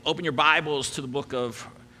Open your Bibles to the book of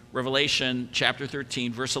Revelation, chapter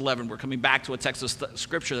 13, verse 11. We're coming back to a text of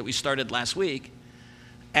scripture that we started last week.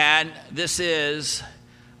 And this is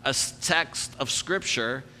a text of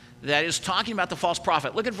scripture that is talking about the false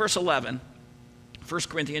prophet. Look at verse 11, 1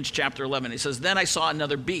 Corinthians chapter 11. It says, "Then I saw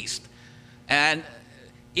another beast." And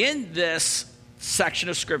in this section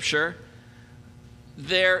of scripture,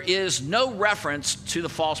 there is no reference to the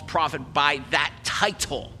false prophet by that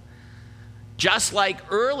title. Just like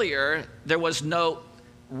earlier, there was no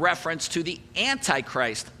reference to the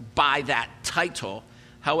Antichrist by that title.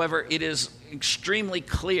 However, it is extremely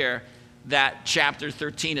clear that chapter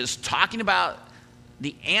 13 is talking about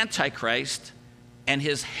the Antichrist and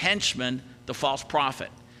his henchman, the false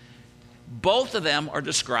prophet. Both of them are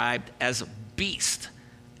described as beast.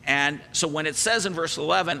 And so when it says in verse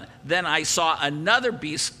 11, "Then I saw another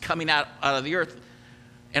beast coming out of the earth,"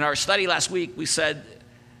 in our study last week, we said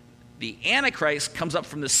the Antichrist comes up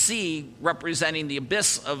from the sea, representing the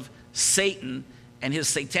abyss of Satan and his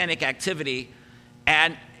satanic activity,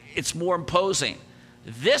 and it's more imposing.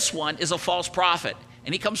 This one is a false prophet,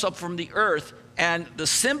 and he comes up from the earth, and the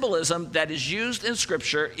symbolism that is used in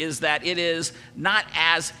Scripture is that it is not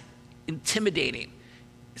as intimidating.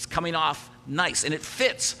 It's coming off nice, and it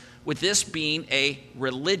fits with this being a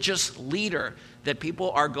religious leader that people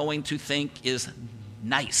are going to think is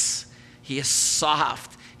nice. He is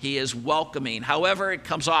soft. He is welcoming. However it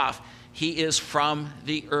comes off, he is from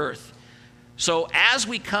the earth. So as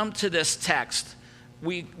we come to this text,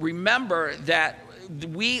 we remember that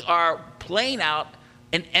we are playing out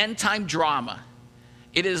an end-time drama.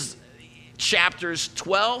 It is chapters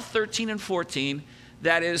 12, 13, and 14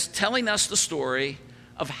 that is telling us the story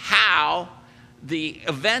of how the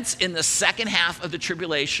events in the second half of the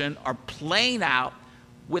tribulation are playing out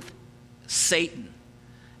with Satan.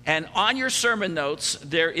 And on your sermon notes,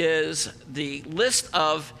 there is the list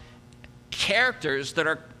of characters that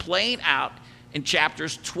are playing out in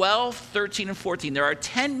chapters 12, 13, and 14. There are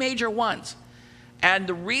 10 major ones. And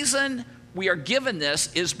the reason we are given this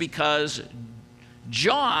is because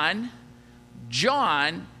John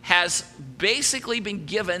has basically been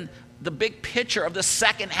given the big picture of the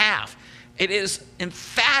second half. It is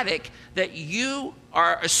emphatic that you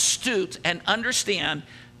are astute and understand.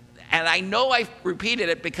 And I know I've repeated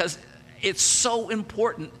it because it's so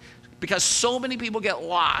important, because so many people get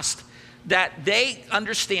lost, that they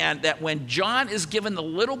understand that when John is given the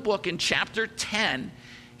little book in chapter 10,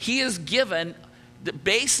 he is given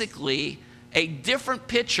basically a different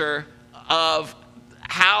picture of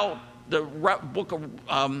how the book of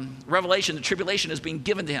Revelation, the tribulation, is being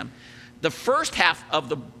given to him. The first half of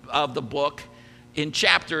the book, in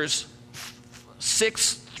chapters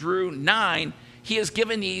 6 through 9, he has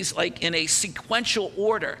given these like in a sequential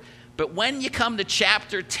order. But when you come to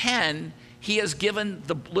chapter 10, he has given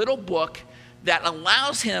the little book that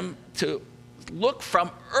allows him to look from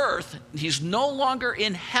earth. He's no longer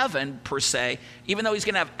in heaven per se, even though he's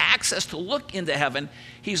going to have access to look into heaven.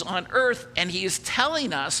 He's on earth, and he is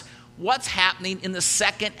telling us what's happening in the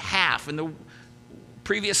second half. In the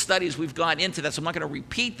previous studies, we've gone into that, so I'm not going to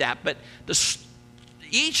repeat that. But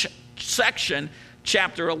each section,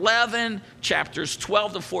 chapter 11, chapters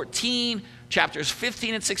 12 to 14, chapters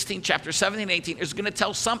 15 and 16, chapter 17 and 18 is going to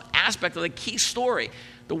tell some aspect of the key story.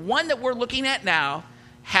 The one that we're looking at now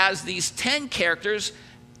has these 10 characters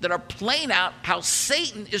that are playing out how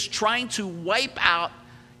Satan is trying to wipe out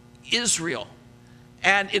Israel.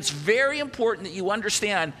 And it's very important that you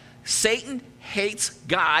understand Satan hates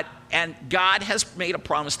God, and God has made a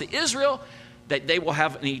promise to Israel that they will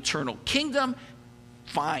have an eternal kingdom.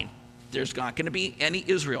 Fine. There's not going to be any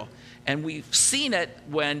Israel. And we've seen it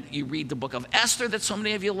when you read the book of Esther that so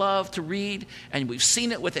many of you love to read. And we've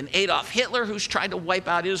seen it with an Adolf Hitler who's tried to wipe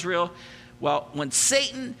out Israel. Well, when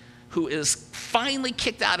Satan, who is finally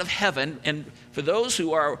kicked out of heaven, and for those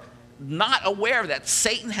who are not aware that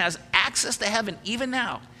Satan has access to heaven even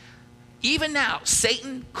now,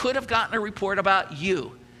 Satan could have gotten a report about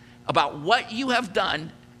you, about what you have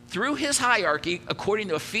done through his hierarchy, according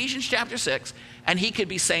to Ephesians chapter 6, and he could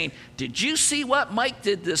be saying, "Did you see what Mike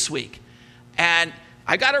did this week?" And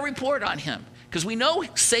I got a report on him. Because we know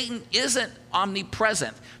Satan isn't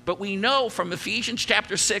omnipresent, but we know from Ephesians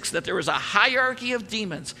chapter 6 that there is a hierarchy of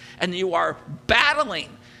demons, and you are battling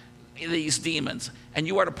these demons, and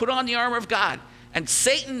you are to put on the armor of God. And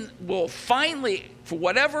Satan will finally, for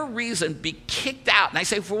whatever reason, be kicked out. And I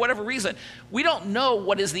say for whatever reason, we don't know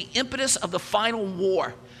what is the impetus of the final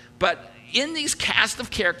war, but in these cast of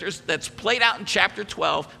characters that's played out in chapter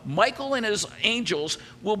 12, Michael and his angels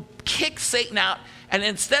will kick Satan out. And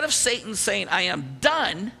instead of Satan saying, "I am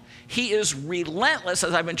done," He is relentless,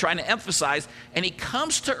 as I've been trying to emphasize, and he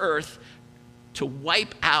comes to earth to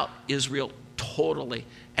wipe out Israel totally,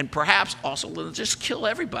 and perhaps also just kill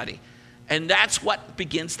everybody. And that's what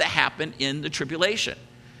begins to happen in the tribulation.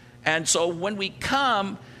 And so when we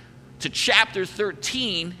come to chapter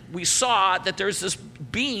 13, we saw that there's this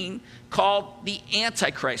being called the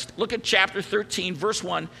Antichrist. Look at chapter 13, verse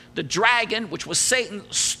 1. The dragon, which was Satan,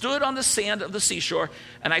 stood on the sand of the seashore,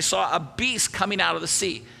 and I saw a beast coming out of the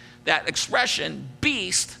sea. That expression,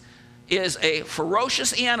 beast, is a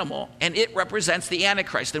ferocious animal, and it represents the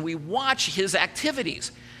Antichrist. And we watch his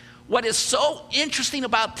activities. What is so interesting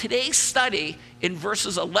about today's study in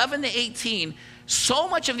verses 11 to 18, so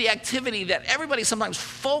much of the activity that everybody sometimes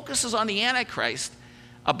focuses on the Antichrist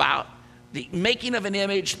about, the making of an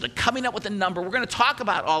image, the coming up with a number, we're going to talk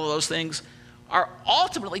about all of those things, are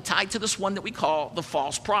ultimately tied to this one that we call the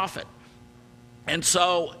false prophet. And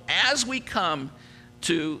so as we come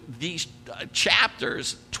to these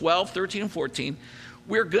chapters 12, 13, and 14,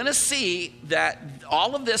 we're going to see that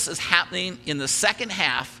all of this is happening in the second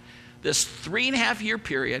half, this 3.5-year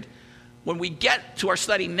period. When we get to our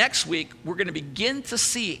study next week, we're going to begin to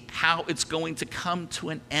see how it's going to come to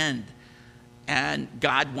an end. And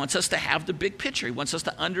God wants us to have the big picture. He wants us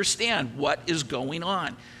to understand what is going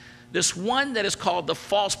on. This one that is called the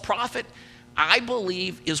false prophet, I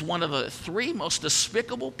believe, is one of the 3 most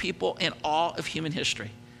despicable people in all of human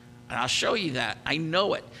history. And I'll show you that. I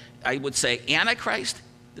know it. I would say Antichrist,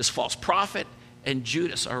 this false prophet, and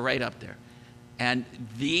Judas are right up there. And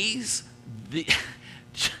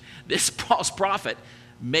this false prophet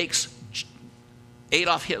makes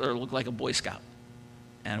Adolf Hitler look like a Boy Scout.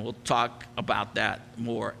 And we'll talk about that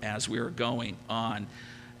more as we're going on.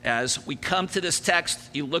 As we come to this text,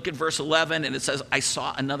 you look at verse 11, and it says, I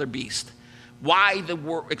saw another beast. Why the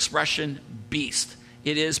word expression beast?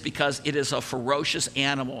 It is because it is a ferocious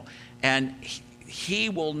animal, and he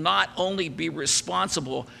will not only be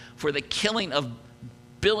responsible for the killing of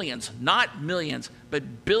billions, not millions,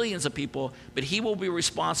 but billions of people, but he will be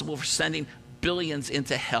responsible for sending billions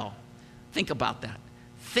into hell. Think about that.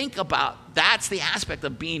 Think about, that's the aspect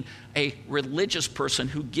of being a religious person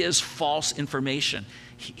who gives false information.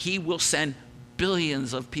 He will send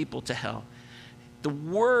billions of people to hell. The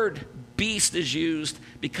word beast is used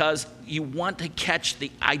because you want to catch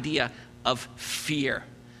the idea of fear.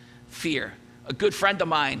 Fear. A good friend of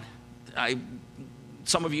mine,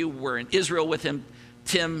 some of you were in Israel with him.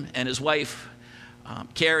 Tim and his wife,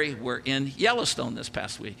 Carrie, were in Yellowstone this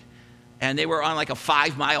past week. And they were on like a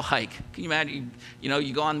 5-mile hike. Can you imagine?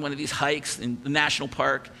 You go on one of these hikes in the national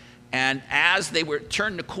park, and as they were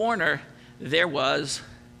turning the corner, there was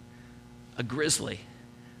a grizzly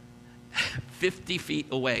 50 feet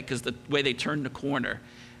away, because the way they turned the corner,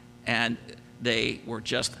 and they were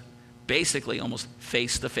just basically almost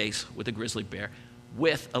face to face with a grizzly bear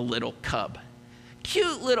with a little cub.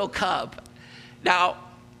 Cute little cub. Now,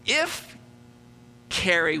 if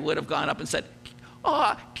Carrie would have gone up and said,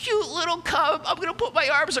 oh, cute little cub, I'm going to put my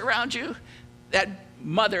arms around you, that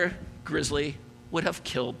mother grizzly would have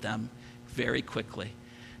killed them very quickly.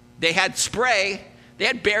 They had spray. They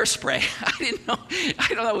had bear spray. I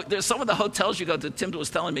don't know. There's some of the hotels you go to, Tim was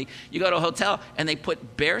telling me, you go to a hotel and they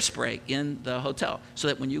put bear spray in the hotel so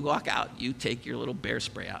that when you walk out, you take your little bear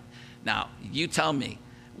spray out. Now, you tell me,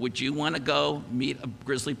 would you want to go meet a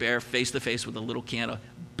grizzly bear face to face with a little can of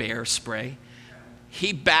bear spray?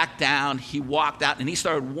 He backed down, he walked out, and he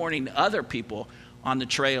started warning other people on the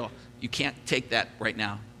trail, you can't take that right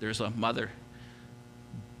now. There's a mother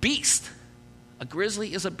beast. A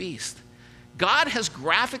grizzly is a beast. God has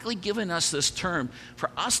graphically given us this term for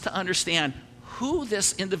us to understand who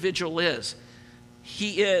this individual is.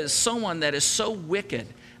 He is someone that is so wicked.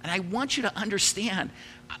 And I want you to understand,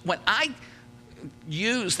 when I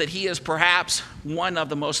use that he is perhaps one of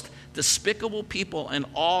the most despicable people in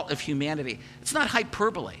all of humanity, it's not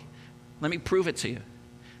hyperbole. Let me prove it to you.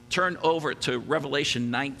 Turn over to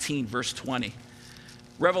Revelation 19, verse 20.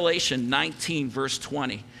 Revelation 19, verse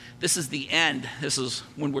 20. This is the end. This is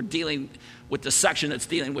when we're dealing with the section that's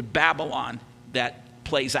dealing with Babylon that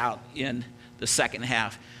plays out in the second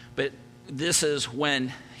half. But this is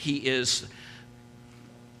when he is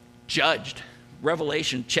judged.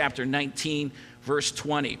 Revelation chapter 19, verse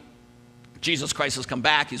 20. Jesus Christ has come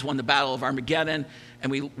back. He's won the battle of Armageddon.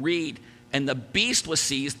 And we read, and the beast was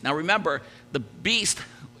seized. Now remember, the beast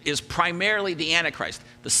is primarily the Antichrist.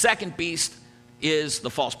 The second beast is the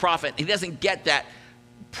false prophet. He doesn't get that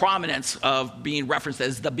prominence of being referenced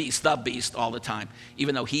as the beast all the time,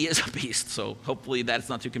 even though he is a beast. So hopefully that's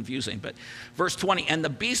not too confusing. But verse 20, and the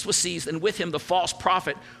beast was seized, and with him the false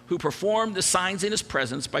prophet who performed the signs in his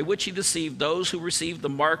presence, by which he deceived those who received the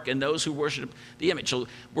mark and those who worship the image. So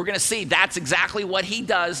we're going to see that's exactly what he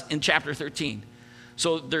does in chapter 13.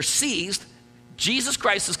 So they're seized. Jesus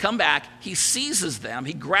Christ has come back. He seizes them.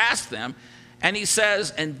 He grasps them. And he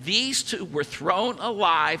says, and these two were thrown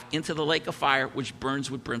alive into the lake of fire, which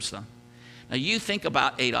burns with brimstone. Now, you think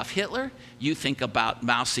about Adolf Hitler. You think about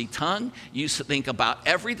Mao Zedong. You think about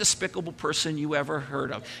every despicable person you ever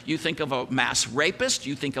heard of. You think of a mass rapist.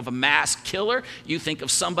 You think of a mass killer. You think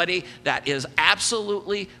of somebody that is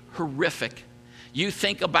absolutely horrific. You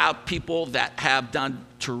think about people that have done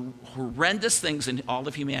horrendous things in all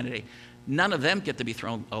of humanity. None of them get to be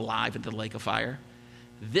thrown alive into the lake of fire.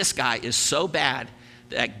 This guy is so bad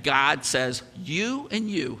that God says, you and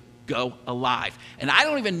you go alive. And I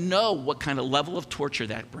don't even know what kind of level of torture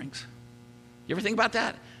that brings. You ever think about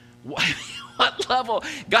that? What level?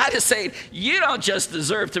 God is saying, you don't just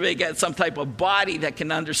deserve to get some type of body that can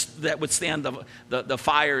that withstand the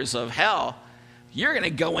fires of hell. You're going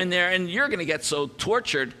to go in there and you're going to get so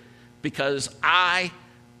tortured because I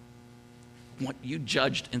want you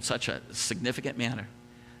judged in such a significant manner.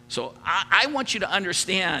 So I want you to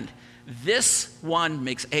understand this one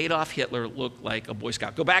makes Adolf Hitler look like a Boy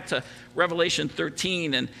Scout. Go back to Revelation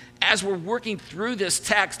 13, and as we're working through this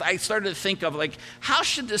text, I started to think of how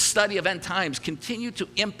should this study of end times continue to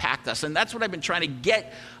impact us? And that's what I've been trying to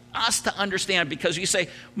get us to understand, because you say,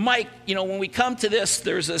 Mike, when we come to this,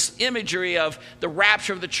 there's this imagery of the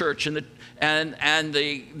rapture of the church, and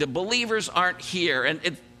the believers aren't here,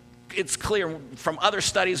 and it's clear from other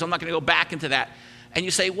studies. I'm not going to go back into that. And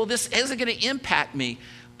you say, well, this isn't going to impact me.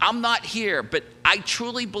 I'm not here, but I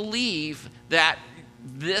truly believe that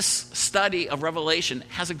this study of Revelation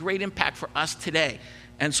has a great impact for us today.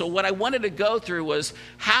 And so what I wanted to go through was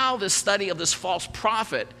how the study of this false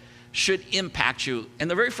prophet should impact you. And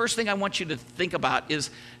the very first thing I want you to think about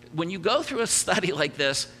is when you go through a study like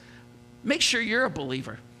this, make sure you're a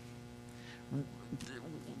believer.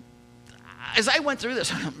 As I went through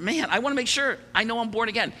this, man, I want to make sure I know I'm born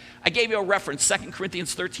again. I gave you a reference, 2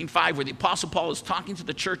 Corinthians 13:5, where the Apostle Paul is talking to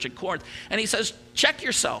the church at Corinth, and he says, check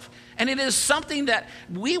yourself. And it is something that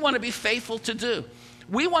we want to be faithful to do.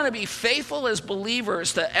 We want to be faithful as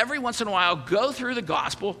believers to every once in a while go through the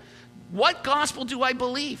gospel. What gospel do I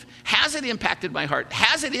believe? Has it impacted my heart?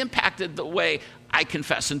 Has it impacted the way I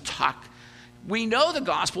confess and talk? We know the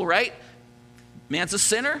gospel, right? Man's a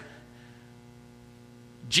sinner.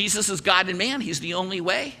 Jesus is God and man. He's the only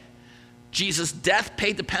way. Jesus' death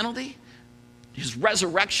paid the penalty. His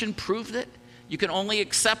resurrection proved it. You can only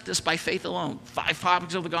accept this by faith alone. 5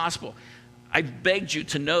 topics of the gospel. I begged you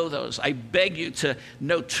to know those. I beg you to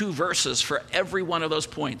know 2 verses for every one of those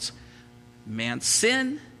points. Man's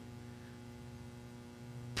sin.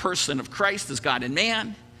 Person of Christ is God and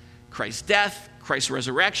man. Christ's death. Christ's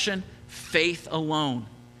resurrection. Faith alone.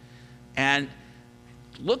 And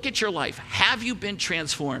look at your life. Have you been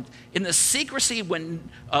transformed? In the secrecy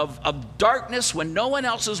of darkness, when no one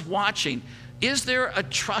else is watching, is there a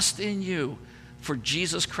trust in you for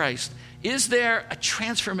Jesus Christ? Is there a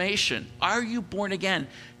transformation? Are you born again?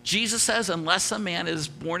 Jesus says, unless a man is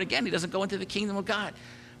born again, he doesn't go into the kingdom of God.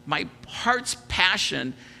 My heart's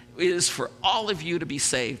passion is for all of you to be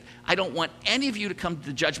saved. I don't want any of you to come to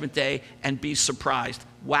the judgment day and be surprised.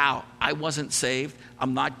 Wow, I wasn't saved.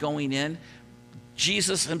 I'm not going in.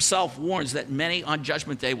 Jesus himself warns that many on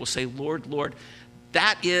judgment day will say, Lord, Lord.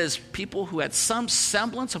 That is people who had some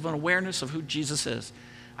semblance of an awareness of who Jesus is.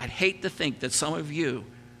 I'd hate to think that some of you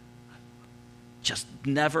just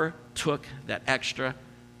never took that extra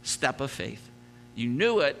step of faith. You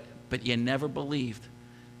knew it, but you never believed.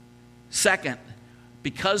 Second,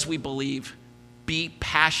 because we believe, be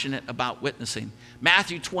passionate about witnessing.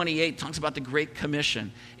 Matthew 28 talks about the Great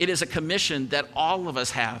Commission. It is a commission that all of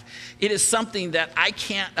us have. It is something that I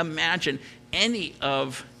can't imagine any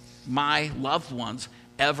of my loved ones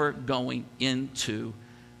ever going into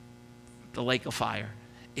the lake of fire.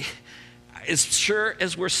 As sure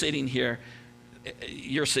as we're sitting here,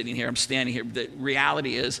 you're sitting here, I'm standing here, the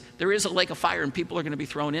reality is there is a lake of fire and people are going to be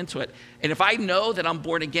thrown into it. And if I know that I'm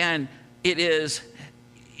born again, it is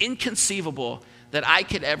inconceivable that I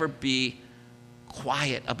could ever be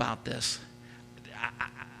quiet about this.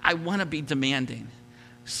 I want to be demanding.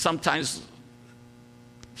 Sometimes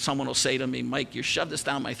someone will say to me, Mike, you shoved this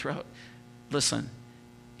down my throat. Listen,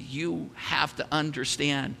 you have to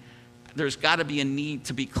understand there's got to be a need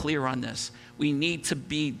to be clear on this. We need to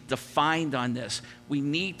be defined on this. We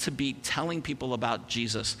need to be telling people about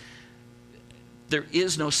Jesus. there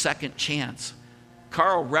is no second chance.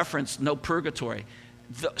 Carl referenced no purgatory.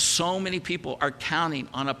 So many people are counting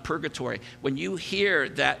on a purgatory. When you hear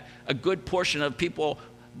that a good portion of people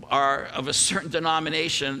are of a certain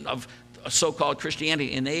denomination of so-called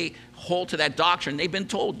Christianity, and they hold to that doctrine, they've been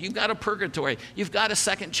told, you've got a purgatory, you've got a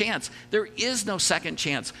second chance. There is no second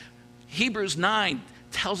chance. Hebrews 9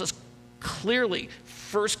 tells us clearly,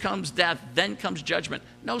 first comes death, then comes judgment.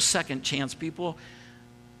 No second chance, people.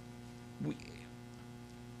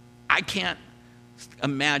 I can't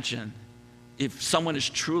imagine if someone is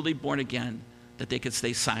truly born again that they could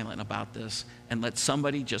stay silent about this and let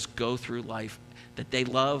somebody just go through life that they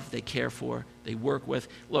love, they care for, they work with.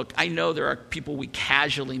 Look, I know there are people we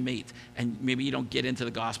casually meet, and maybe you don't get into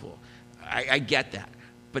the gospel. I get that.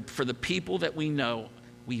 But for the people that we know,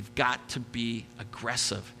 we've got to be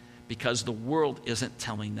aggressive because the world isn't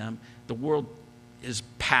telling them. The world is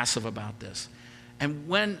passive about this. And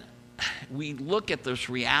when we look at this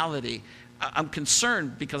reality, I'm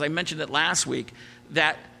concerned because I mentioned it last week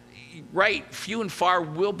that, right, few and far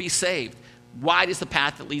will be saved. Wide is the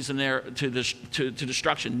path that leads to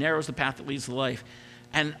destruction. Narrow is the path that leads to life.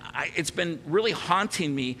 And it's been really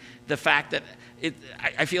haunting me, the fact that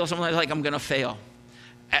I feel sometimes like I'm going to fail.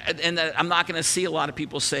 And that I'm not going to see a lot of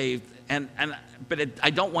people saved. But I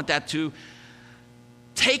don't want that to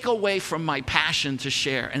take away from my passion to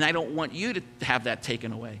share. And I don't want you to have that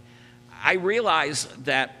taken away. I realize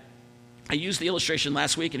that I used the illustration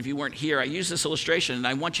last week, and if you weren't here, I used this illustration, and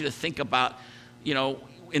I want you to think about,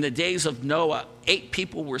 in the days of Noah, 8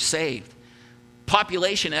 people were saved.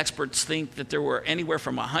 Population experts think that there were anywhere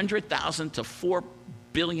from 100,000 to 4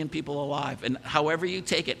 billion people alive. And however you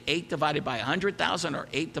take it, 8 divided by 100,000 or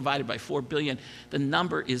 8 divided by 4 billion, the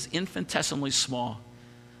number is infinitesimally small.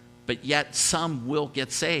 But yet some will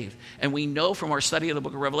get saved. And we know from our study of the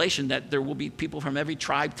book of Revelation that there will be people from every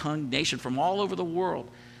tribe, tongue, nation, from all over the world.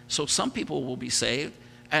 So some people will be saved.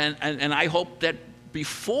 And I hope that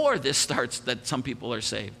before this starts that some people are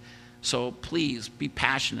saved. So please be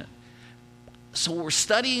passionate. So we're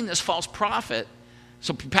studying this false prophet.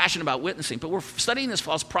 So be passionate about witnessing. But we're studying this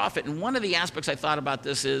false prophet. And one of the aspects I thought about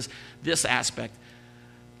this is this aspect.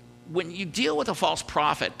 When you deal with a false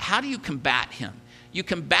prophet, how do you combat him? You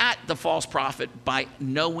combat the false prophet by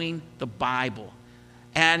knowing the Bible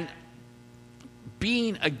and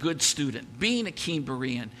being a good student, being a keen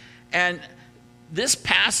Berean. And this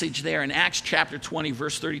passage there in Acts chapter 20,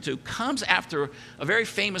 verse 32, comes after a very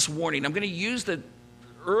famous warning. I'm going to use the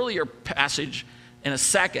earlier passage in a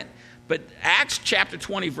second, but Acts chapter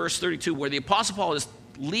 20, verse 32, where the Apostle Paul is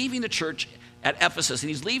leaving the church at Ephesus, and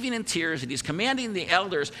he's leaving in tears, and he's commanding the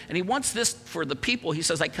elders, and he wants this for the people. He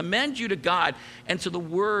says, I commend you to God and to the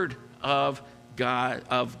word of God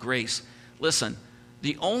of grace. Listen,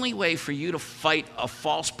 the only way for you to fight a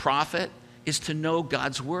false prophet is to know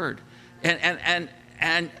God's word. And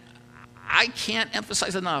I can't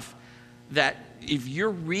emphasize enough that if you're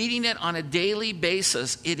reading it on a daily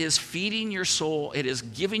basis, it is feeding your soul. It is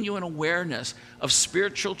giving you an awareness of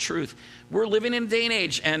spiritual truth. We're living in a day and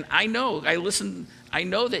age, and I know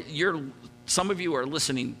that some of you are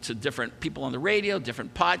listening to different people on the radio,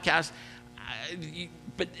 different podcasts,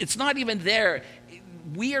 but it's not even there.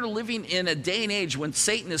 We are living in a day and age when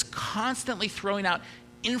Satan is constantly throwing out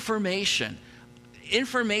information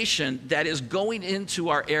that is going into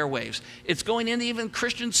our airwaves. It's going into even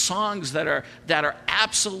Christian songs that are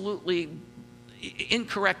absolutely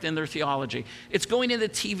incorrect in their theology. It's going into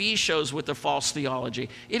TV shows with the false theology.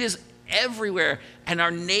 It is everywhere, and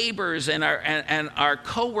our neighbors and our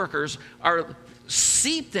coworkers are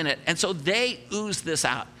seeped in it, and so they ooze this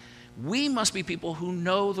out. We must be people who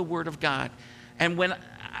know the Word of God. And when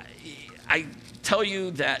I tell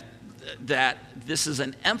you that this is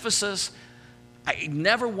an emphasis, I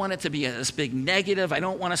never want it to be this big negative. I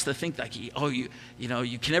don't want us to think like, you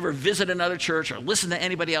can never visit another church or listen to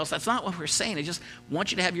anybody else. That's not what we're saying. I just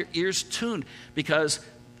want you to have your ears tuned, because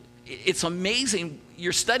it's amazing.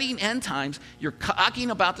 You're studying end times. You're talking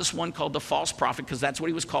about this one called the false prophet, because that's what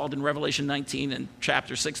he was called in Revelation 19 and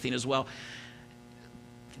chapter 16 as well.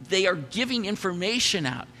 They are giving information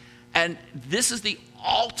out. And this is the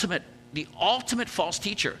ultimate false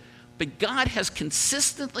teacher. But God has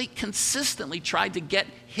consistently tried to get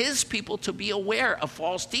his people to be aware of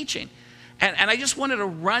false teaching. And I just wanted to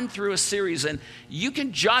run through a series, and you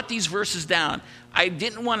can jot these verses down. I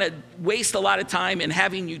didn't want to waste a lot of time in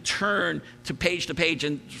having you turn to page,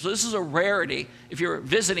 and so this is a rarity. If you're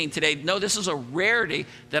visiting today, no, this is a rarity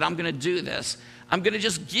that I'm going to do this. I'm going to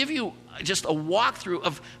just give you just a walkthrough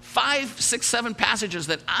of 5, 6, 7 passages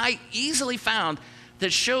that I easily found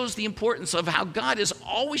that shows the importance of how God is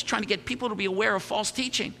always trying to get people to be aware of false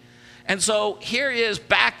teaching. And so here is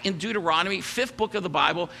back in Deuteronomy, 5th book of the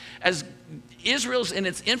Bible, as Israel's in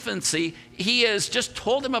its infancy, he has just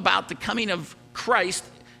told them about the coming of Christ.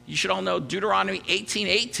 You should all know Deuteronomy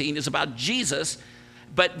 18:18 is about Jesus.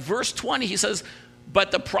 But verse 20, he says,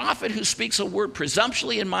 but the prophet who speaks a word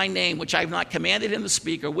presumptuously in my name, which I have not commanded him to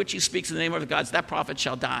speak, or which he speaks in the name of the gods, that prophet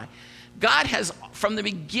shall die. God has, from the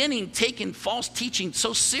beginning, taken false teaching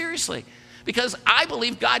so seriously, because I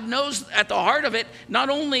believe God knows at the heart of it, not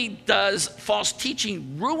only does false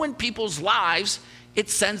teaching ruin people's lives, it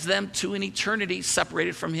sends them to an eternity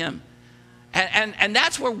separated from him. And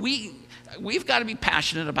that's where we've got to be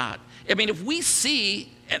passionate about. I mean, if we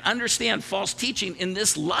see and understand false teaching in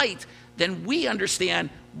this light, then we understand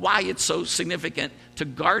why it's so significant to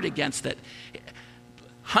guard against it.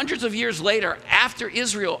 Hundreds of years later, after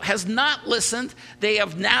Israel has not listened, they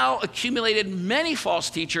have now accumulated many false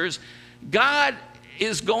teachers. God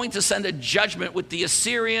is going to send a judgment with the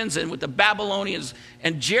Assyrians and with the Babylonians.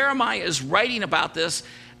 And Jeremiah is writing about this,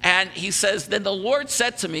 and he says, then the Lord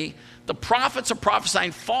said to me, the prophets are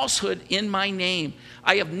prophesying falsehood in my name.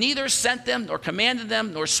 I have neither sent them, nor commanded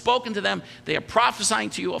them, nor spoken to them. They are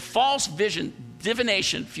prophesying to you a false vision,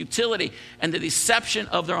 divination, futility, and the deception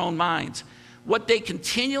of their own minds. What they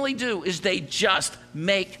continually do is they just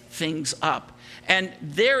make things up. And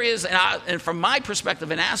there is, and from my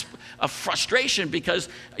perspective, a frustration, because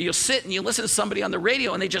you'll sit and you listen to somebody on the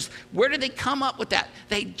radio and where did they come up with that?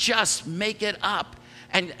 They just make it up.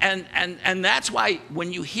 And that's why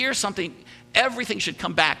when you hear something, everything should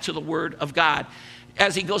come back to the word of God.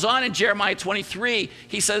 As he goes on in Jeremiah 23,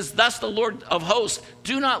 he says, thus the Lord of hosts,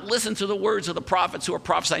 do not listen to the words of the prophets who are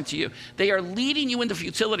prophesying to you. They are leading you into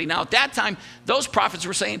futility. Now, at that time, those prophets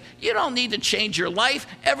were saying, you don't need to change your life.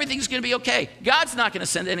 Everything's going to be okay. God's not going to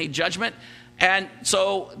send any judgment. And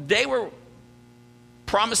so they were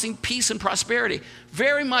promising peace and prosperity,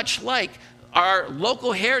 very much like our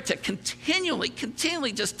local heretic continually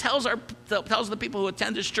just tells the people who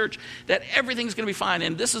attend this church that everything's going to be fine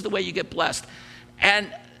and this is the way you get blessed.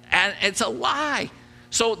 And it's a lie.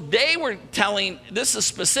 So they were telling, this is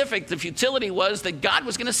specific, the futility was that God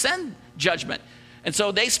was going to send judgment. And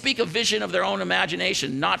so they speak a vision of their own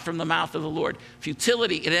imagination, not from the mouth of the Lord.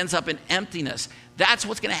 Futility, it ends up in emptiness. That's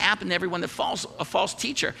what's going to happen to everyone that falls a false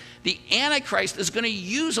teacher. The Antichrist is going to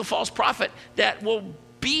use a false prophet that will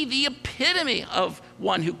be the epitome of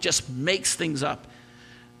one who just makes things up.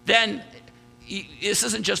 Then, this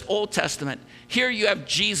isn't just Old Testament. Here you have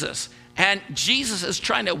Jesus. And Jesus is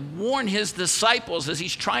trying to warn his disciples as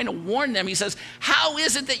he's trying to warn them. He says, how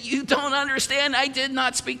is it that you don't understand? I did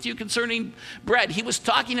not speak to you concerning bread. He was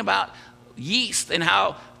talking about yeast and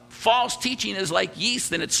how false teaching is like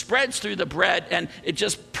yeast and it spreads through the bread and it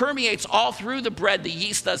just permeates all through the bread, the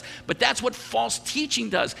yeast does. But that's what false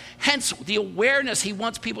teaching does. Hence, the awareness he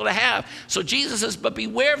wants people to have. So Jesus says, but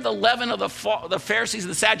beware of the leaven of the Pharisees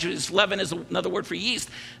and the Sadducees. Leaven is another word for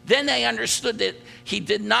yeast. Then they understood that he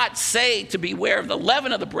did not say to beware of the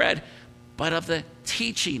leaven of the bread, but of the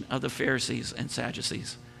teaching of the Pharisees and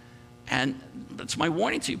Sadducees. And that's my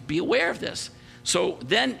warning to you. Be aware of this. So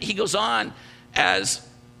then he goes on as...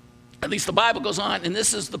 At least the Bible goes on, and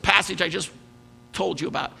this is the passage I just told you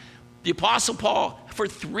about. The Apostle Paul, for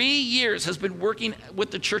 3 years, has been working with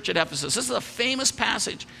the church at Ephesus. This is a famous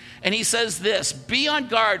passage. And he says this, be on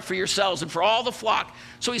guard for yourselves and for all the flock.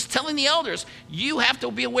 So he's telling the elders, you have to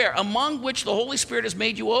be aware, among which the Holy Spirit has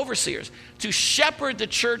made you overseers, to shepherd the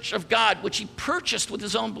church of God, which he purchased with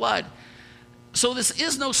his own blood. So this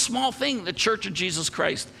is no small thing, the church of Jesus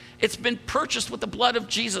Christ. It's been purchased with the blood of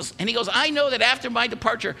Jesus. And he goes, I know that after my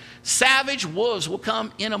departure, savage wolves will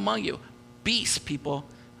come in among you. Beast, people.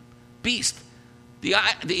 Beast.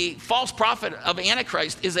 The false prophet of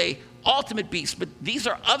Antichrist is a ultimate beast. But these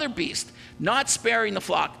are other beasts, not sparing the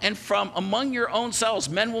flock. And from among your own selves,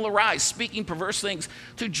 men will arise, speaking perverse things,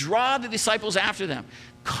 to draw the disciples after them.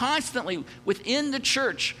 Constantly within the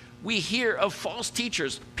church, we hear of false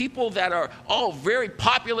teachers, people that are all very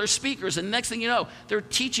popular speakers, and next thing you know, they're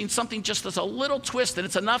teaching something just as a little twist, and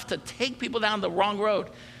it's enough to take people down the wrong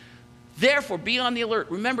road. Therefore, be on the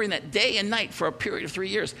alert, remembering that day and night for a period of 3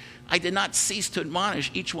 years, I did not cease to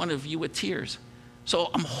admonish each one of you with tears.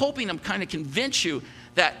 So I'm hoping I'm kind of convince you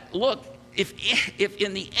that, look, if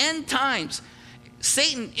in the end times,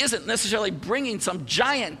 Satan isn't necessarily bringing some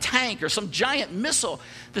giant tank or some giant missile.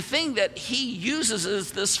 The thing that he uses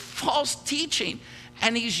is this false teaching,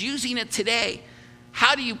 and he's using it today.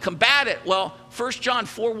 How do you combat it? Well, 1 John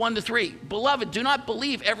 4, 1-3. Beloved, do not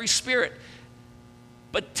believe every spirit,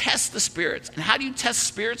 but test the spirits. And how do you test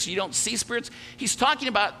spirits? You don't see spirits. He's talking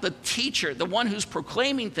about the teacher, the one who's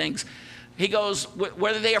proclaiming things. He goes,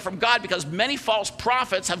 whether they are from God, because many false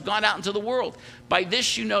prophets have gone out into the world. By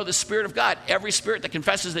this you know the Spirit of God. Every spirit that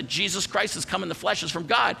confesses that Jesus Christ has come in the flesh is from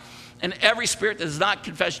God. And every spirit that does not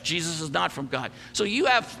confess Jesus is not from God. So you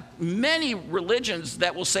have many religions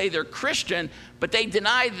that will say they're Christian, but they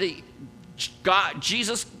deny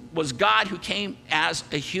Jesus was God who came as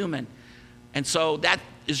a human. And so that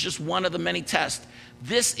is just one of the many tests.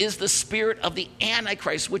 This is the spirit of the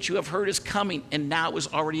Antichrist, which you have heard is coming and now is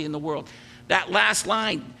already in the world. That last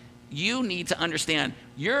line, you need to understand.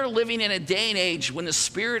 You're living in a day and age when the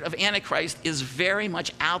spirit of Antichrist is very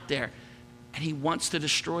much out there, and he wants to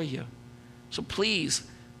destroy you. So please,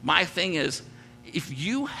 my thing is, if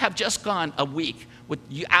you have just gone a week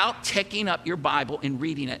without taking up your Bible and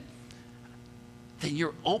reading it, then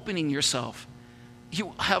you're opening yourself.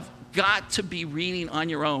 You have got to be reading on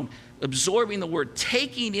your own, absorbing the word,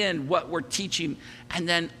 taking in what we're teaching, and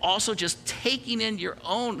then also just taking in your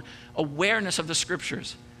own awareness of the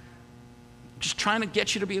scriptures. Just trying to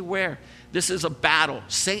get you to be aware. This is a battle.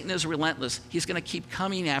 Satan is relentless. He's going to keep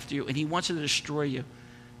coming after you, and he wants to destroy you.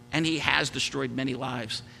 And he has destroyed many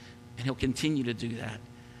lives, and he'll continue to do that.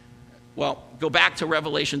 Well, go back to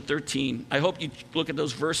Revelation 13. I hope you look at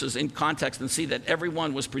those verses in context and see that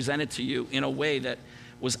everyone was presented to you in a way that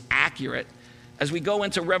was accurate. As we go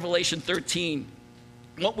into Revelation 13,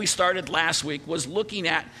 what we started last week was looking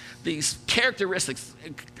at these characteristics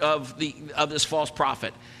of this false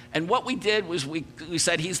prophet. And what we did was we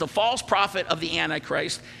said he's the false prophet of the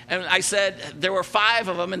Antichrist. And I said there were 5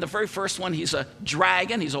 of them. And the very first one, he's a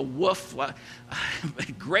dragon. He's a wolf,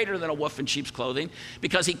 greater than a wolf in sheep's clothing,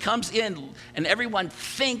 because he comes in and everyone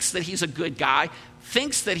thinks that he's a good guy,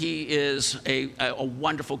 thinks that he is a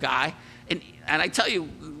wonderful guy. And I tell you,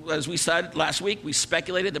 as we said last week, we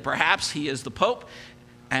speculated that perhaps he is the Pope.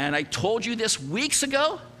 And I told you this weeks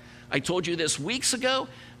ago.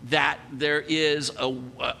 That there is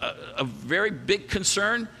a very big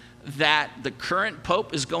concern that the current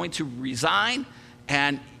Pope is going to resign,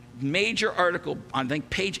 and major article on, I think,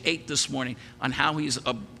 page 8 this morning on how he's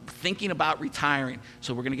thinking about retiring.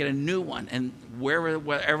 So we're going to get a new one, and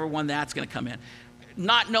wherever one that's going to come in.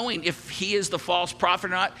 Not knowing if he is the false prophet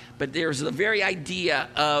or not, but there's the very idea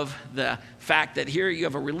of the fact that here you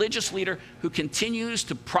have a religious leader who continues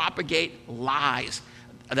to propagate lies,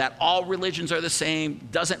 that all religions are the same,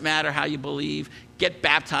 doesn't matter how you believe, get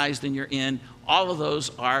baptized and you're in. All of those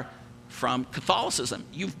are from Catholicism.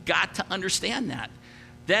 You've got to understand that.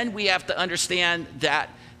 Then we have to understand that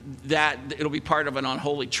it'll be part of an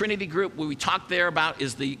unholy Trinity group. What we talked there about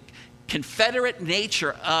is the confederate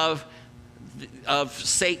nature of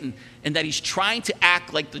Satan, and that he's trying to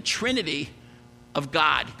act like the Trinity of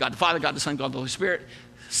God. God the Father, God the Son, God the Holy Spirit.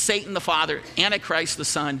 Satan the Father, Antichrist the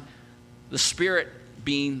Son, the Spirit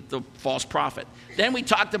being the false prophet. Then we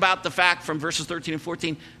talked about the fact from verses 13 and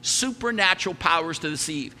 14, supernatural powers to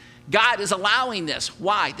deceive. God is allowing this.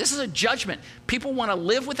 Why? This is a judgment. People want to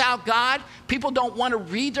live without God. People don't want to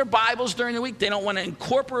read their Bibles during the week. They don't want to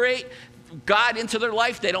incorporate God into their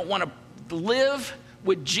life. They don't want to live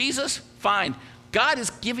with Jesus. Fine. God is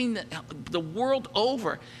giving the world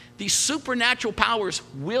over. These supernatural powers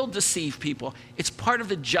will deceive people. It's part of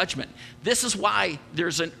the judgment. This is why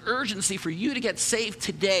there's an urgency for you to get saved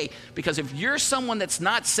today. Because if you're someone that's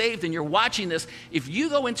not saved and you're watching this, if you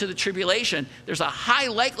go into the tribulation, there's a high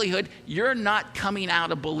likelihood you're not coming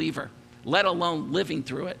out a believer, let alone living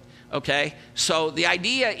through it. Okay? So the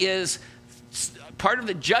idea is part of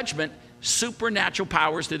the judgment, supernatural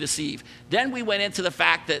powers to deceive. Then we went into the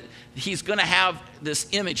fact that he's going to have this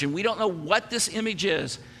image, and we don't know what this image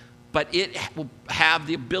is, but it will have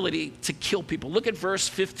the ability to kill people. Look at verse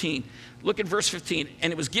 15. Look at verse 15.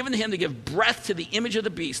 And it was given to him to give breath to the image of the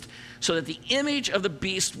beast, so that the image of the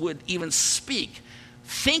beast would even speak.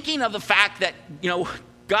 Thinking of the fact that,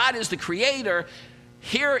 God is the creator,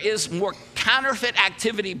 here is more counterfeit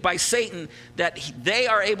activity by Satan, that they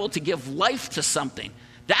are able to give life to something.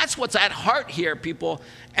 That's what's at heart here, people.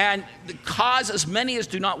 And cause as many as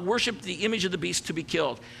do not worship the image of the beast to be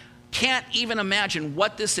killed. Can't even imagine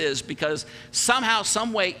what this is, because somehow,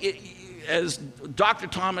 some way, as Dr.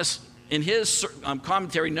 Thomas in his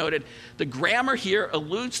commentary noted, the grammar here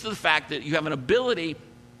alludes to the fact that you have an ability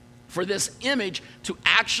for this image to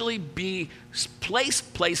actually be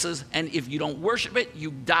placed places, and if you don't worship it,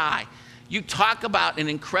 you die. You talk about an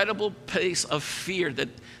incredible pace of fear that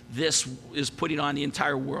this is putting on the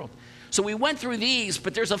entire world. So we went through these,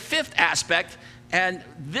 but there's a fifth aspect, and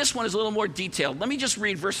this one is a little more detailed. Let me just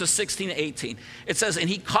read verses 16 to 18. It says, and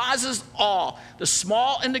he causes all, the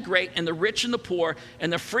small and the great, and the rich and the poor,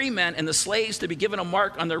 and the free men and the slaves to be given a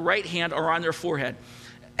mark on their right hand or on their forehead.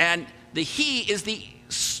 And the he is the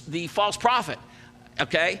the false prophet,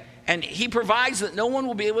 okay? And he provides that no one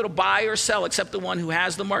will be able to buy or sell except the one who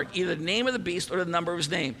has the mark, either the name of the beast or the number of his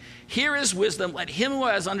name. Here is wisdom. Let him who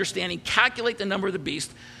has understanding calculate the number of the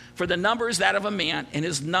beast, for the number is that of a man, and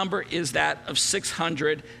his number is that of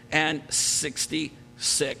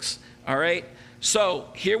 666. All right? So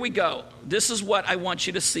here we go. This is what I want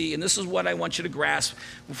you to see, and this is what I want you to grasp.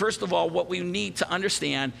 First of all, what we need to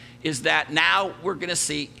understand is that now we're going to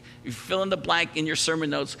see, you fill in the blank in your sermon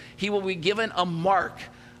notes, he will be given a mark,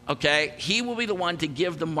 okay? He will be the one to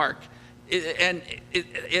give the mark. It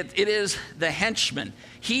is the henchman.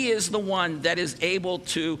 He is the one that is able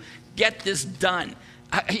to get this done.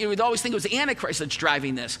 You would always think it was the Antichrist that's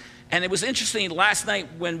driving this. And it was interesting, last night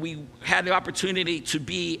when we had the opportunity to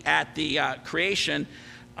be at the creation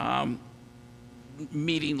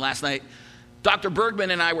meeting last night, Dr.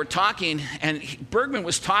 Bergman and I were talking, and Bergman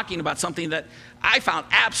was talking about something that I found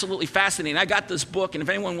absolutely fascinating. I got this book, and if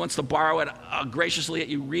anyone wants to borrow it, I'll graciously let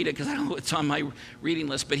you read it, because I don't know it's on my reading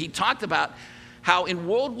list. But he talked about how in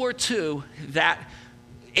World War II that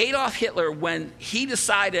Adolf Hitler, when he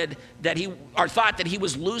decided that thought that he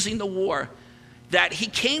was losing the war, that he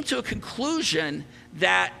came to a conclusion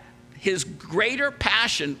that his greater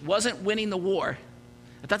passion wasn't winning the war.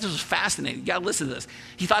 I thought this was fascinating. You got to listen to this.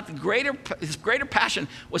 He thought his greater passion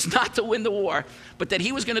was not to win the war, but that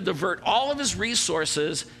he was going to divert all of his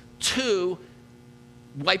resources to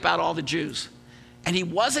wipe out all the Jews. And he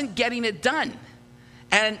wasn't getting it done.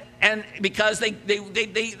 And because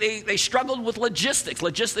they struggled with logistics.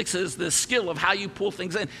 Logistics is the skill of how you pull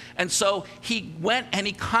things in. And so he went and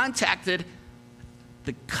he contacted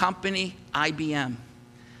the company IBM.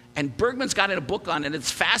 And Bergman's got a book on it.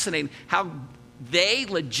 It's fascinating how they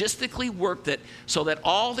logistically worked it so that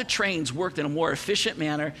all the trains worked in a more efficient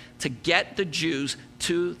manner to get the Jews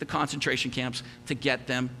to the concentration camps, to get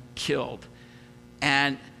them killed.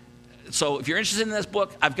 And so if you're interested in this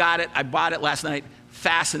book, I've got it. I bought it last night.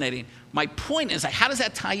 Fascinating. My point is, how does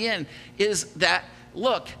that tie in, is that,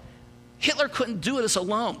 look, Hitler couldn't do this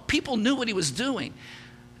alone. People knew what he was doing.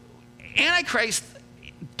 Antichrist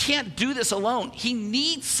can't do this alone. He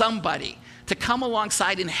needs somebody to come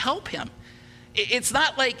alongside and help him. It's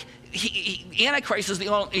not like Antichrist is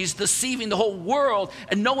he's deceiving the whole world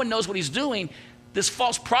and no one knows what he's doing. This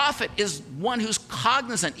false prophet is one who's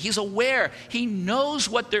cognizant. He's aware. He knows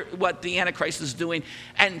what the Antichrist is doing,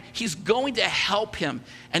 and he's going to help him.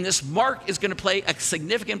 And this mark is going to play a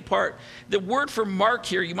significant part. The word for mark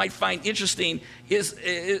here, you might find interesting,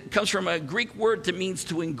 it comes from a Greek word that means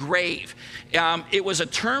to engrave. It was a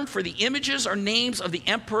term for the images or names of the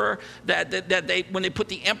emperor when they put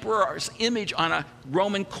the emperor's image on a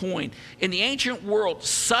Roman coin. In the ancient world,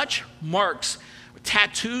 such marks,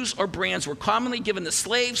 tattoos or brands, were commonly given to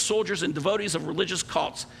slaves, soldiers, and devotees of religious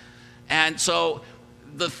cults. And so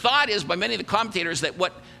the thought is by many of the commentators that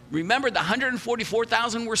remember the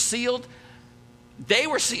 144,000 were sealed? They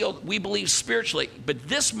were sealed, we believe, spiritually. But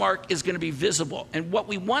this mark is going to be visible. And what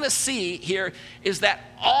we want to see here is that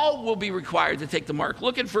all will be required to take the mark.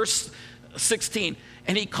 Look at verse 16.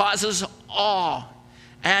 And he causes awe.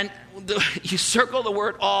 And you circle the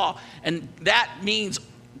word awe, and that means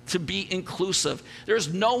to be inclusive.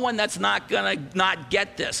 There's no one that's not going to not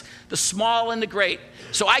get this. The small and the great.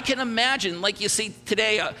 So I can imagine, like you see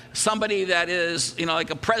today, somebody that is, like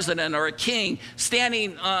a president or a king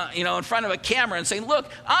standing, in front of a camera and saying,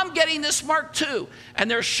 look, I'm getting this mark too.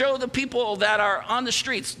 And they'll show the people that are on the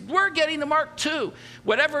streets, we're getting the mark too.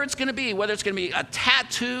 Whatever it's going to be, whether it's going to be a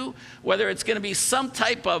tattoo, whether it's going to be some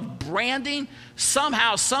type of branding,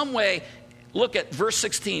 somehow, some way. Look at verse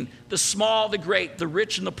 16. The small, the great, the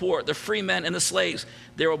rich and the poor, the free men and the slaves,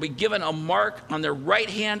 there will be given a mark on their right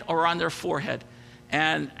hand or on their forehead.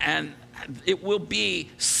 And it will be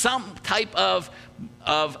some type of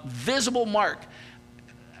visible mark.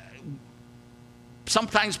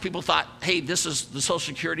 Sometimes people thought, hey, this is the Social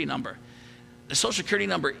Security number. The Social Security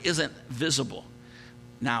number isn't visible.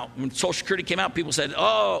 Now, when Social Security came out, people said,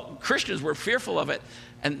 oh, Christians were fearful of it.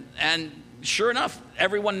 And sure enough,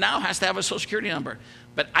 everyone now has to have a Social Security number.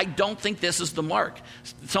 But I don't think this is the mark.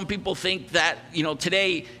 Some people think that,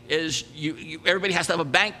 today is everybody has to have a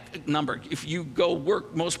bank number. If you go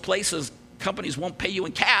work most places, companies won't pay you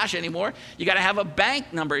in cash anymore. You got to have a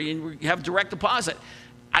bank number. You have direct deposit.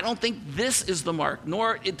 I don't think this is the mark,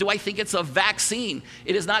 nor do I think it's a vaccine.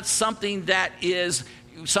 It is not something that is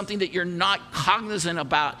something that you're not cognizant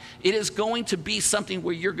about. It is going to be something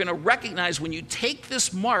where you're going to recognize when you take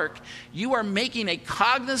this mark, you are making a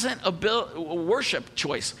cognizant worship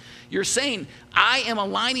choice. You're saying, I am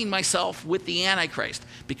aligning myself with the Antichrist.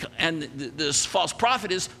 And this false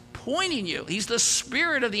prophet is pointing you. He's the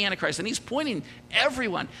spirit of the Antichrist, and he's pointing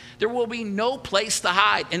everyone. There will be no place to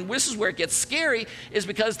hide. And this is where it gets scary, is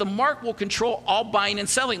because the mark will control all buying and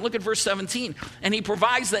selling. Look at verse 17. And he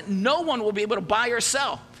provides that no one will be able to buy or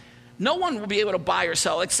sell. No one will be able to buy or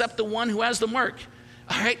sell except the one who has the mark.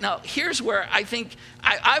 All right, now here's where I think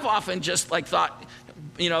I've often just like thought,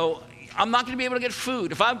 I'm not going to be able to get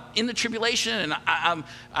food. If I'm in the tribulation and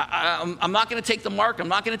I'm not going to take the mark, I'm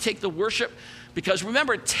not going to take the worship, because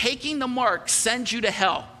remember, taking the mark sends you to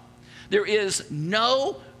hell. There is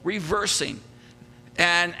no reversing,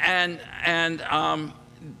 and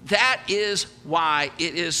that is why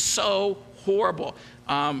it is so horrible.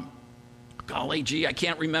 Golly gee, I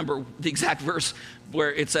can't remember the exact verse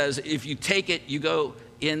where it says, if you take it, you go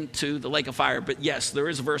into the lake of fire. But yes, there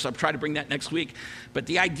is a verse. I'll try to bring that next week. But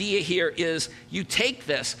the idea here is you take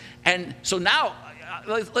this. And so now,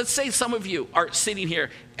 let's say some of you are sitting here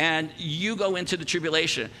and you go into the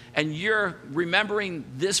tribulation and you're remembering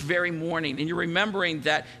this very morning, and you're remembering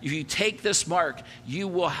that if you take this mark, you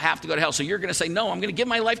will have to go to hell. So you're going to say, no, I'm going to give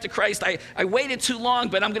my life to Christ. I waited too long,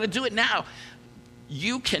 but I'm going to do it now.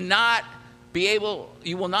 You will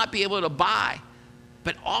not be able to buy,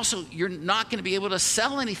 but also you're not going to be able to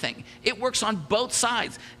sell anything. It works on both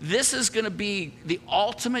sides. This is going to be the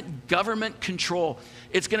ultimate government control.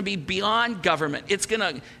 It's going to be beyond government. It's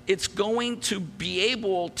going to be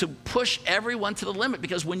able to push everyone to the limit,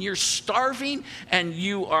 because when you're starving and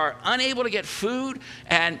you are unable to get food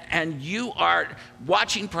and you are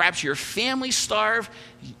watching perhaps your family starve,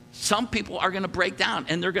 some people are going to break down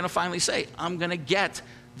and they're going to finally say, I'm going to get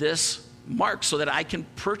this mark so that I can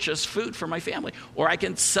purchase food for my family, or I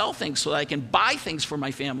can sell things so that I can buy things for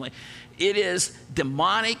my family. It is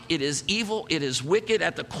demonic, it is evil, it is wicked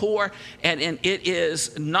at the core, and it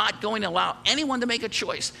is not going to allow anyone to make a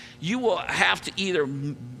choice. You will have to either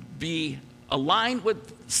be aligned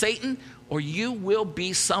with Satan, or you will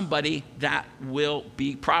be somebody that will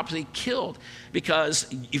be properly killed, because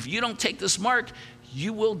if you don't take this mark,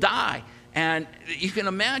 you will die. And you can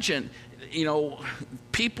imagine,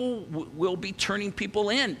 people will be turning people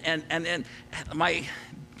in. And my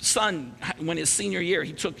son, when his senior year,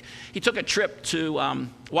 he took a trip to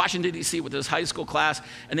Washington, D.C. with his high school class,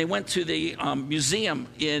 and they went to the museum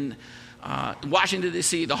in Washington,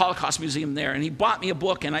 D.C., the Holocaust Museum there. And he bought me a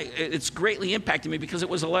book, and it's greatly impacted me, because it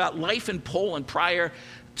was about life in Poland prior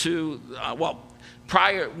to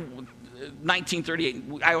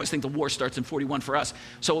 1938. I always think the war starts in 41 for us.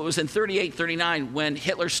 So it was in 38, 39 when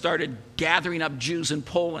Hitler started gathering up Jews in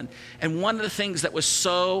Poland. And one of the things that was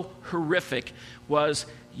so horrific was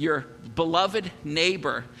your beloved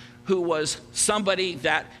neighbor, who was somebody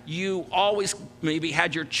that you always maybe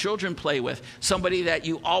had your children play with, somebody that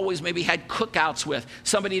you always maybe had cookouts with,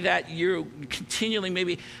 somebody that you continually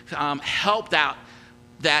maybe helped out,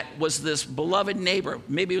 that was this beloved neighbor.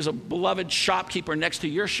 Maybe it was a beloved shopkeeper next to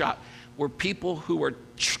your shop, were people who were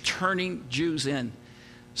turning Jews in.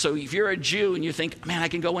 So if you're a Jew and you think, man, I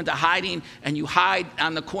can go into hiding, and you hide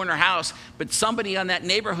on the corner house, but somebody on that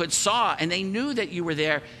neighborhood saw and they knew that you were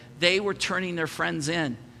there, they were turning their friends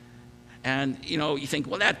in. And, you think,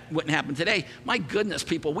 well, that wouldn't happen today. My goodness,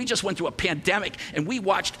 people, we just went through a pandemic, and we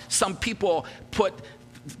watched some people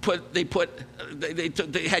they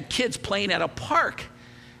had kids playing at a park.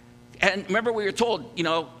 And remember, we were told,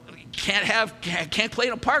 can't play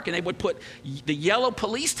in a park, and they would put the yellow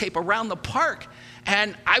police tape around the park.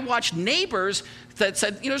 And I watched neighbors that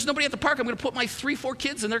said, there's nobody at the park, I'm going to put my 3-4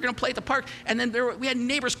 kids and they're going to play at the park. And then we had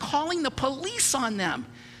neighbors calling the police on them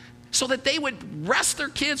so that they would arrest their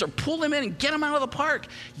kids or pull them in and get them out of the park.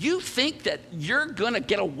 You think that you're going to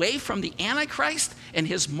get away from the Antichrist and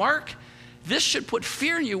his mark? This should put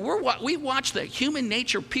fear in you. We watch the human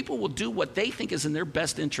nature. People will do what they think is in their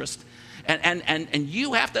best interest. And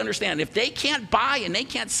you have to understand, if they can't buy and they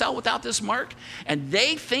can't sell without this mark, and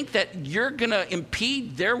they think that you're going to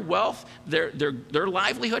impede their wealth, their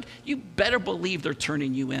livelihood, you better believe they're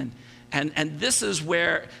turning you in. And this is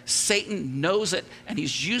where Satan knows it, and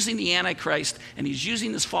he's using the Antichrist, and he's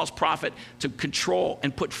using this false prophet to control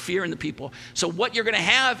and put fear in the people. So what you're going to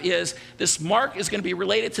have is this mark is going to be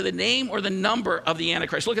related to the name or the number of the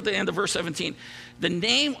Antichrist. Look at the end of verse 17. The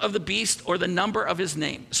name of the beast or the number of his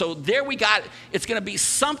name. So there we got it. It's going to be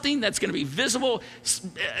something that's going to be visible.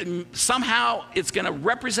 Somehow it's going to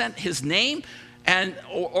represent his name,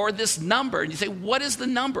 or this number. And you say, what is the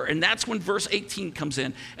number? And that's when verse 18 comes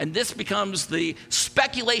in. And this becomes the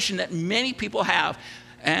speculation that many people have.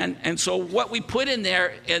 And so what we put in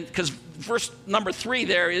there, because verse number 3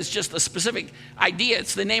 there is just a specific idea.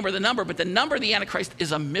 It's the name or the number, but the number of the Antichrist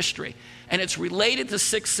is a mystery. And it's related to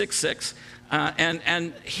 666.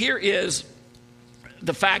 And here is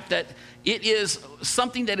the fact that it is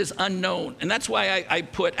something that is unknown. And that's why I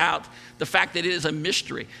put out the fact that it is a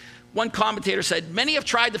mystery. One commentator said, many have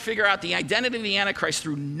tried to figure out the identity of the Antichrist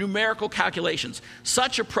through numerical calculations.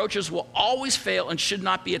 Such approaches will always fail and should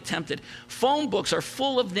not be attempted. Phone books are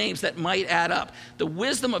full of names that might add up. The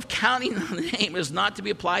wisdom of counting the name is not to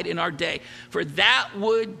be applied in our day, for that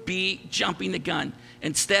would be jumping the gun.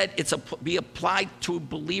 Instead, it's be applied to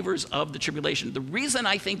believers of the tribulation. The reason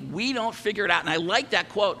I think we don't figure it out, and I like that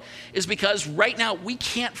quote, is because right now we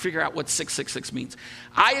can't figure out what 666 means.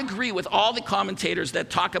 I agree with all the commentators that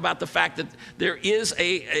talk about the fact that there is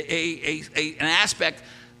an aspect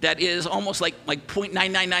that is almost like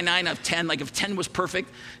 0.9999 of 10, like if 10 was perfect.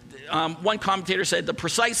 One commentator said, the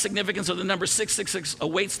precise significance of the number 666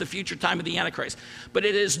 awaits the future time of the Antichrist. But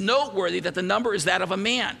it is noteworthy that the number is that of a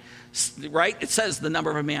man, right? It says the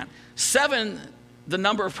number of a man. 7, the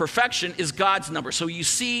number of perfection, is God's number. So you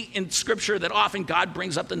see in Scripture that often God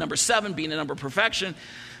brings up the number 7 being the number of perfection.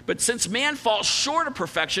 But since man falls short of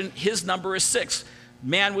perfection, his number is 6.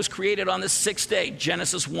 Man was created on the 6th day,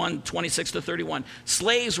 Genesis 1:26-31.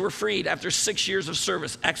 Slaves were freed after 6 years of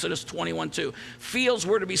service, Exodus 21:2. Fields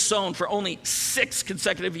were to be sown for only 6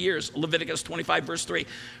 consecutive years, Leviticus 25, verse 3.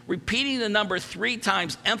 Repeating the number 3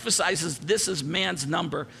 times emphasizes this is man's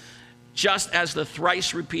number, just as the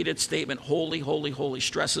thrice repeated statement, holy, holy, holy,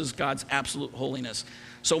 stresses God's absolute holiness.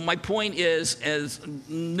 So my point is, as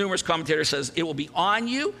numerous commentators says, it will be on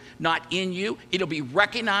you, not in you. It'll be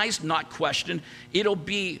recognized, not questioned. It'll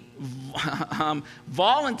be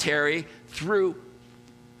voluntary through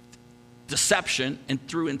deception and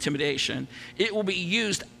through intimidation. It will be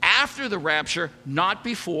used after the rapture, not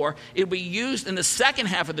before. It will be used in the second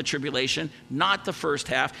half of the tribulation, not the first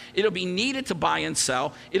half. It'll be needed to buy and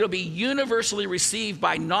sell. It'll be universally received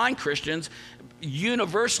by non-Christians,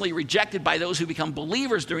 universally rejected by those who become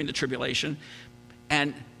believers during the tribulation.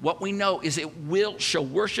 And what we know is it will show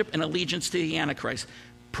worship and allegiance to the Antichrist,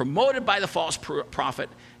 promoted by the false prophet,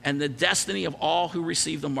 and the destiny of all who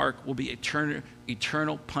receive the mark will be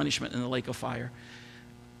eternal punishment in the lake of fire.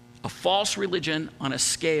 A false religion on a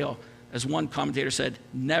scale, as one commentator said,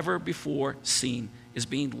 never before seen, is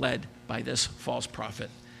being led by this false prophet.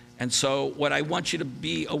 And so what I want you to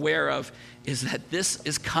be aware of is that this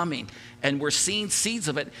is coming, and we're seeing seeds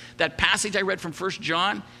of it. That passage I read from 1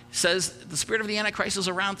 John says the spirit of the Antichrist is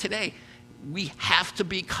around today. We have to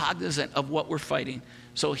be cognizant of what we're fighting.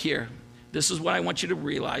 So here, this is what I want you to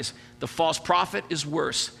realize. The false prophet is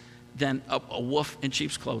worse than a wolf in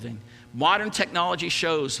sheep's clothing. Modern technology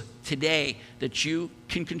shows today that you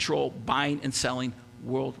can control buying and selling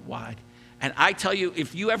worldwide. And I tell you,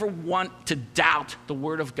 if you ever want to doubt the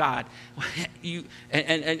Word of God,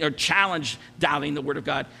 or challenge doubting the Word of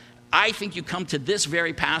God, I think you come to this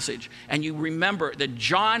very passage and you remember that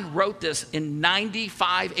John wrote this in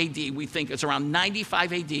 95 AD. We think it's around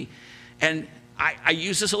 95 AD. And I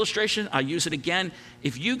use this illustration. I'll use it again.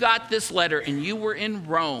 If you got this letter and you were in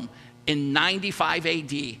Rome in 95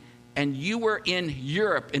 AD, and you were in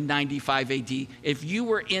Europe in 95 AD, if you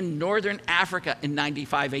were in Northern Africa in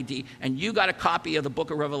 95 AD, and you got a copy of the book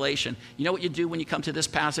of Revelation, you know what you do when you come to this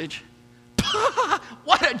passage?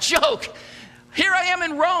 What a joke! Here I am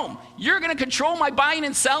in Rome. You're going to control my buying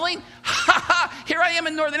and selling? Here I am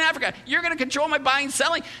in Northern Africa. You're going to control my buying and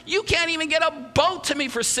selling? You can't even get a boat to me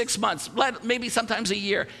for 6 months, maybe sometimes a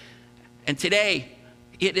year. And today,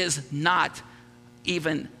 it is not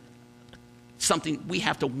even something we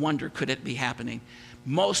have to wonder, could it be happening?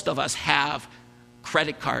 Most of us have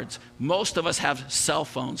credit cards. Most of us have cell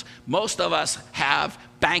phones. Most of us have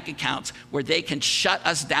bank accounts where they can shut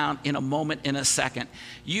us down in a moment, in a second.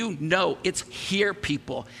 You know it's here,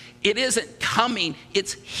 people. It isn't coming,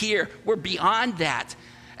 it's here. We're beyond that.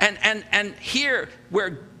 And here,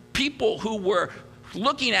 where people who were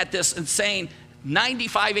looking at this and saying,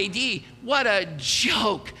 95 AD, what a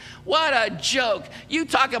joke. What a joke. You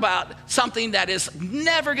talk about something that is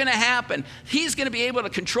never going to happen. He's going to be able to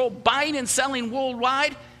control buying and selling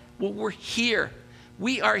worldwide. Well, we're here.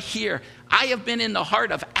 We are here. I have been in the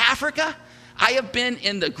heart of Africa. I have been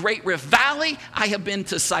in the Great Rift Valley. I have been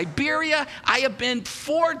to Siberia. I have been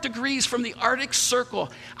 4 degrees from the Arctic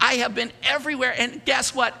Circle. I have been everywhere. And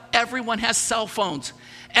guess what? Everyone has cell phones.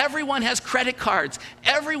 Everyone has credit cards.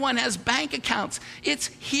 Everyone has bank accounts. It's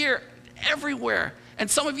here everywhere. And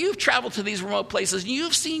some of you have traveled to these remote places and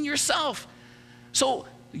you've seen yourself. So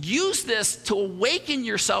use this to awaken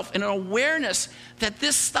yourself in an awareness that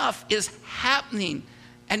this stuff is happening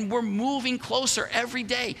and we're moving closer every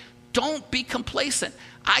day. Don't be complacent.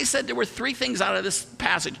 I said there were 3 things out of this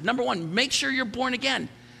passage. Number 1, make sure you're born again.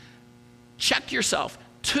 Check yourself.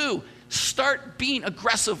 2, start being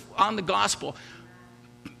aggressive on the gospel.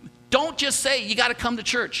 Don't just say you got to come to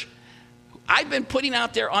church. I've been putting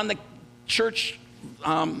out there on the church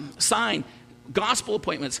sign, gospel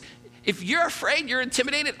appointments. If you're afraid, you're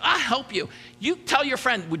intimidated, I'll help you. You tell your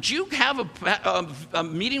friend, would you have a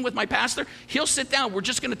meeting with my pastor? He'll sit down. We're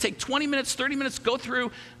just going to take 20 minutes, 30 minutes, go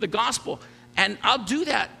through the gospel. And I'll do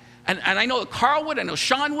that. And I know Carl would, I know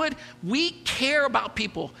Sean would. We care about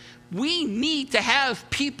people. We need to have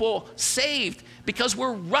people saved because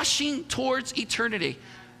we're rushing towards eternity.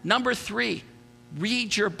 Number 3,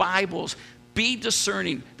 read your Bibles. Be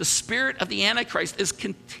discerning. The spirit of the Antichrist is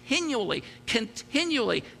continually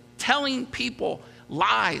telling people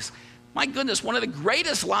lies. My goodness, one of the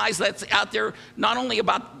greatest lies that's out there, not only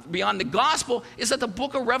about beyond the gospel, is that the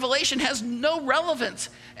book of Revelation has no relevance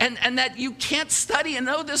and that you can't study and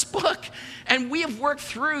know this book. And we have worked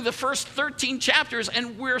through the first 13 chapters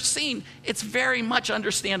and we're seeing it's very much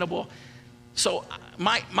understandable. So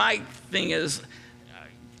my thing is,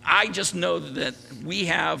 I just know that we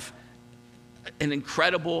have an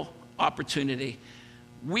incredible opportunity.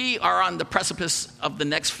 We are on the precipice of the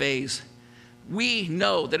next phase. We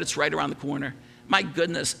know that it's right around the corner. My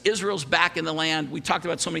goodness, Israel's back in the land. We talked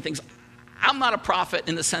about so many things. I'm not a prophet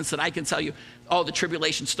in the sense that I can tell you, oh, the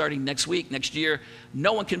tribulation's starting next week, next year.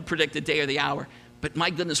 No one can predict the day or the hour. But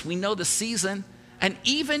my goodness, we know the season. And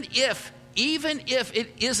even if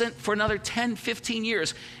it isn't for another 10, 15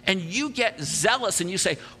 years, and you get zealous and you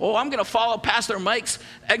say, oh, I'm going to follow Pastor Mike's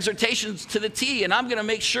exhortations to the T, and I'm going to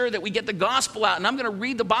make sure that we get the gospel out, and I'm going to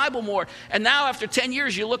read the Bible more. And now after 10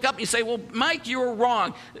 years, you look up and you say, well, Mike, you were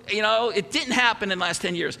wrong. You know, it didn't happen in the last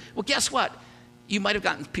 10 years. Well, guess what? You might have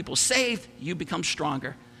gotten people saved. You become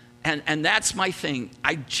stronger. And that's my thing.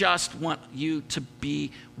 I just want you to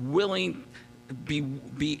be willing,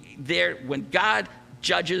 be there when God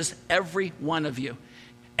judges every one of you.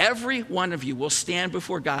 Every one of you will stand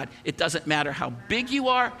before God. It doesn't matter how big you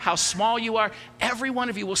are, how small you are. Every one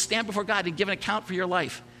of you will stand before God and give an account for your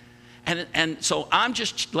life. And so I'm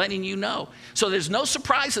just letting you know. So there's no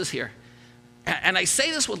surprises here. And I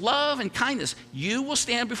say this with love and kindness. You will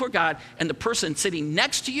stand before God, and the person sitting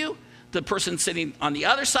next to you, the person sitting on the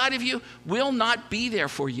other side of you, will not be there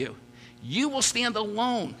for you. You will stand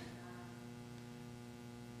alone.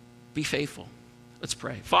 Be faithful. Let's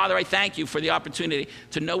pray. Father, I thank you for the opportunity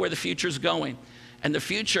to know where the future is going. And the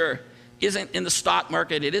future isn't in the stock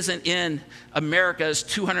market. It isn't in America's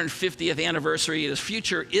 250th anniversary. The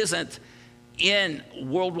future isn't in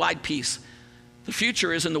worldwide peace. The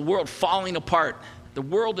future is in the world falling apart. The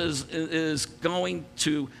world is going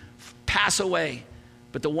to pass away,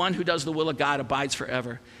 but the one who does the will of God abides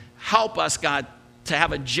forever. Help us, God, to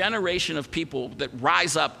have a generation of people that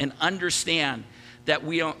rise up and understand that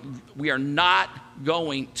we are not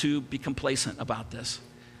going to be complacent about this.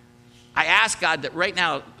 I ask God that right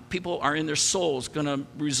now people are in their souls going to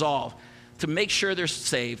resolve to make sure they're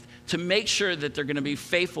saved, to make sure that they're going to be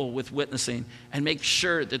faithful with witnessing, and make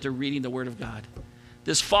sure that they're reading the Word of God.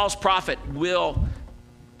 This false prophet will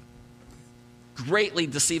greatly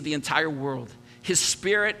deceive the entire world. His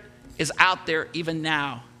spirit is out there even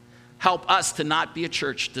now. Help us to not be a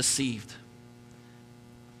church deceived.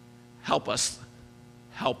 Help us.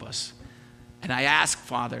 Help us. And I ask,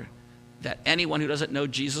 Father, that anyone who doesn't know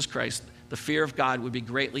Jesus Christ, the fear of God would be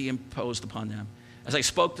greatly imposed upon them. As I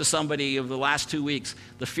spoke to somebody over the last 2 weeks,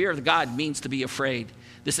 the fear of God means to be afraid.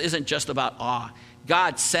 This isn't just about awe.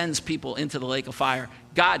 God sends people into the lake of fire.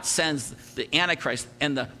 God sends the Antichrist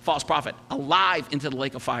and the false prophet alive into the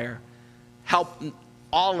lake of fire. Help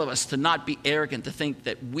all of us to not be arrogant, to think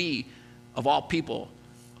that we, of all people,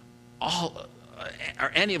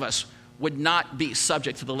 or any of us, would not be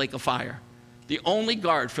subject to the lake of fire. The only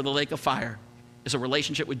guard for the lake of fire is a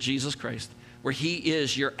relationship with Jesus Christ, where he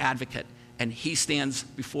is your advocate, and he stands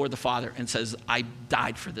before the Father and says, I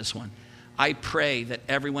died for this one. I pray that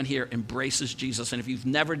everyone here embraces Jesus, and if you've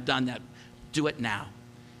never done that, do it now.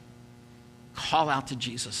 Call out to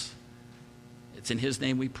Jesus. It's in his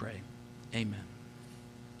name we pray. Amen.